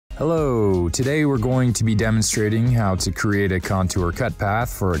Hello, today we're going to be demonstrating how to create a contour cut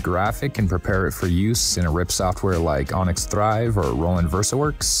path for a graphic and prepare it for use in a RIP software like Onyx Thrive or Roland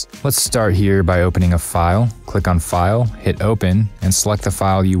VersaWorks. Let's start here by opening a file. Click on File, hit Open, and select the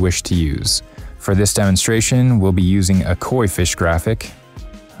file you wish to use. For this demonstration, we'll be using a koi fish graphic.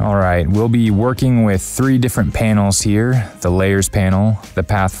 Alright, we'll be working with 3 different panels here: the Layers panel, the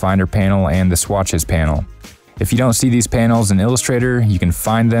Pathfinder panel, and the Swatches panel. If you don't see these panels in Illustrator, you can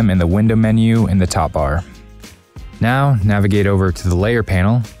find them in the window menu in the top bar. Now, navigate over to the Layer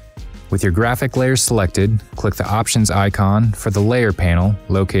panel. With your graphic layer selected, click the Options icon for the Layer panel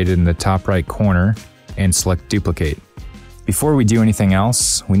located in the top right corner and select Duplicate. Before we do anything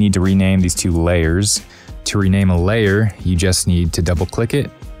else, we need to rename these 2 layers. To rename a layer, you just need to double-click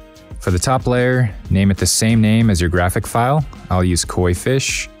it. For the top layer, name it the same name as your graphic file. I'll use Koi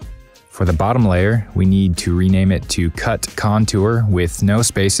Fish. For the bottom layer, we need to rename it to Cut Contour with no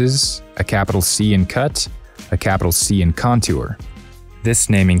spaces, a capital C in Cut, a capital C in Contour. This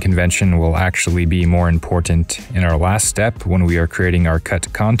naming convention will actually be more important in our last step when we are creating our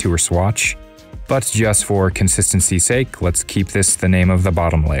Cut Contour Swatch, but just for consistency's sake, let's keep this the name of the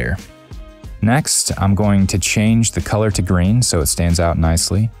bottom layer. Next, I'm going to change the color to green so it stands out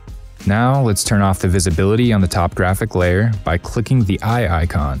nicely. Now, let's turn off the visibility on the top graphic layer by clicking the eye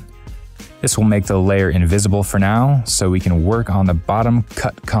icon. This will make the layer invisible for now, so we can work on the bottom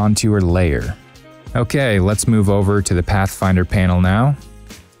cut contour layer. Okay, let's move over to the Pathfinder panel now.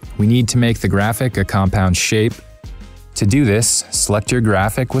 We need to make the graphic a compound shape. To do this, select your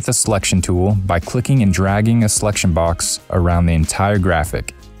graphic with the selection tool by clicking and dragging a selection box around the entire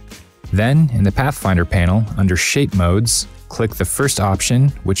graphic. Then, in the Pathfinder panel, under Shape Modes, click the first option,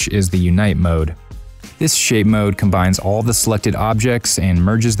 which is the Unite mode. This shape mode combines all the selected objects and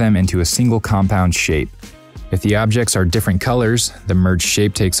merges them into a single compound shape. If the objects are different colors, the merged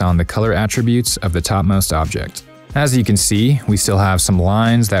shape takes on the color attributes of the topmost object. As you can see, we still have some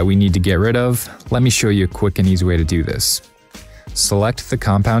lines that we need to get rid of. Let me show you a quick and easy way to do this. Select the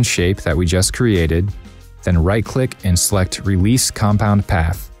compound shape that we just created, then right-click and select Release Compound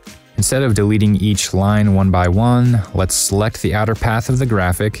Path. Instead of deleting each line one by one, let's select the outer path of the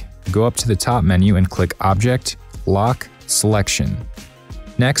graphic, go up to the top menu and click Object, Lock, Selection.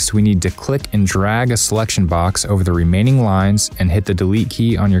 Next, we need to click and drag a selection box over the remaining lines and hit the Delete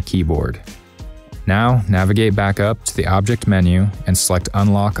key on your keyboard. Now, navigate back up to the Object menu and select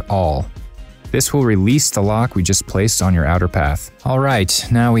Unlock All. This will release the lock we just placed on your outer path. Alright,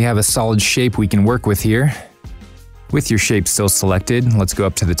 now we have a solid shape we can work with here. With your shape still selected, let's go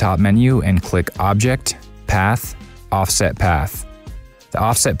up to the top menu and click Object, Path, Offset Path. The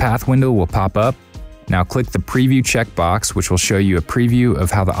Offset Path window will pop up. Now click the Preview checkbox, which will show you a preview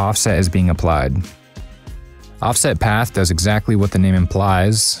of how the offset is being applied. Offset Path does exactly what the name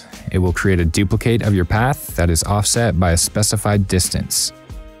implies. It will create a duplicate of your path that is offset by a specified distance.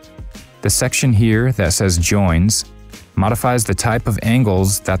 The section here that says Joins modifies the type of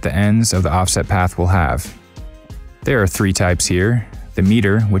angles that the ends of the offset path will have. There are 3 types here: the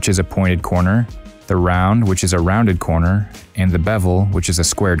meter, which is a pointed corner, the round, which is a rounded corner, and the bevel, which is a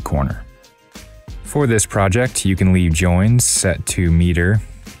squared corner. For this project, you can leave joins set to meter.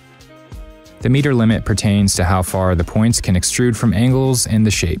 The meter limit pertains to how far the points can extrude from angles in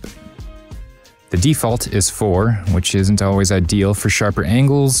the shape. The default is 4, which isn't always ideal for sharper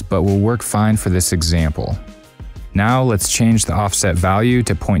angles, but will work fine for this example. Now let's change the offset value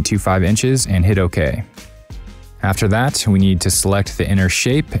to 0.25 inches and hit OK. After that, we need to select the inner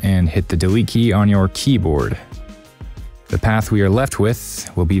shape and hit the Delete key on your keyboard. The path we are left with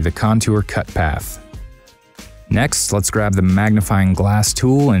will be the contour cut path. Next, let's grab the magnifying glass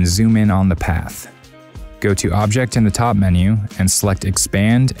tool and zoom in on the path. Go to Object in the top menu and select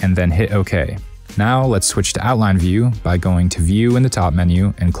Expand and then hit OK. Now let's switch to Outline View by going to View in the top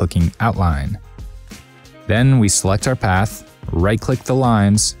menu and clicking Outline. Then we select our path, right-click the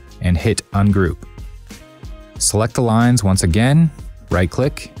lines, and hit Ungroup. Select the lines once again,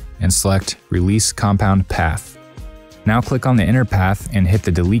 right-click, and select Release Compound Path. Now click on the inner path and hit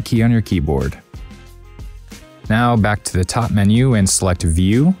the Delete key on your keyboard. Now back to the top menu and select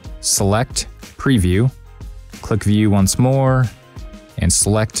View, select Preview, click View once more, and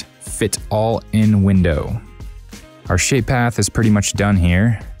select Fit All in Window. Our shape path is pretty much done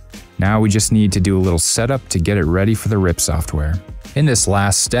here. Now we just need to do a little setup to get it ready for the RIP software. In this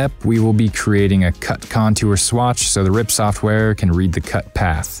last step, we will be creating a cut contour swatch so the RIP software can read the cut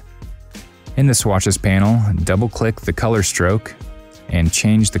path. In the Swatches panel, double-click the color stroke and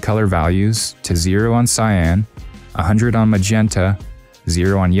change the color values to 0 on cyan, 100 on magenta,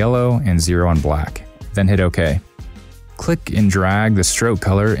 0 on yellow, and 0 on black. Then hit OK. click and drag the stroke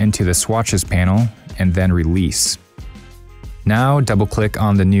color into the swatches panel and then release. Now double-click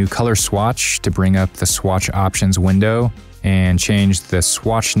on the new color swatch to bring up the swatch options window and change the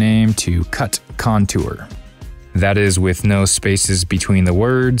swatch name to Cut Contour. That is with no spaces between the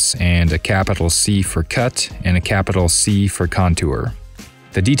words and a capital C for cut and a capital C for contour.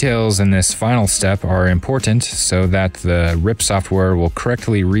 The details in this final step are important so that the RIP software will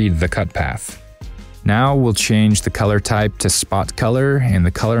correctly read the cut path. Now we'll change the color type to spot color and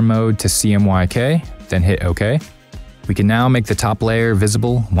the color mode to CMYK, then hit OK. We can now make the top layer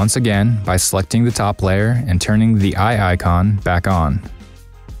visible once again by selecting the top layer and turning the eye icon back on.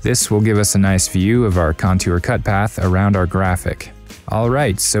 This will give us a nice view of our contour cut path around our graphic.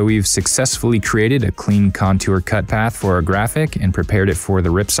 Alright, so we've successfully created a clean contour cut path for our graphic and prepared it for the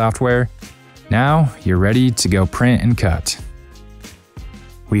RIP software. Now you're ready to go print and cut.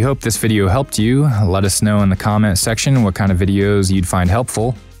 We hope this video helped you. Let us know in the comment section what kind of videos you'd find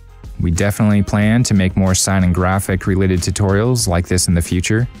helpful. We definitely plan to make more sign and graphic related tutorials like this in the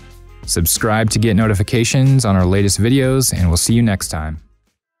future. Subscribe to get notifications on our latest videos, and we'll see you next time.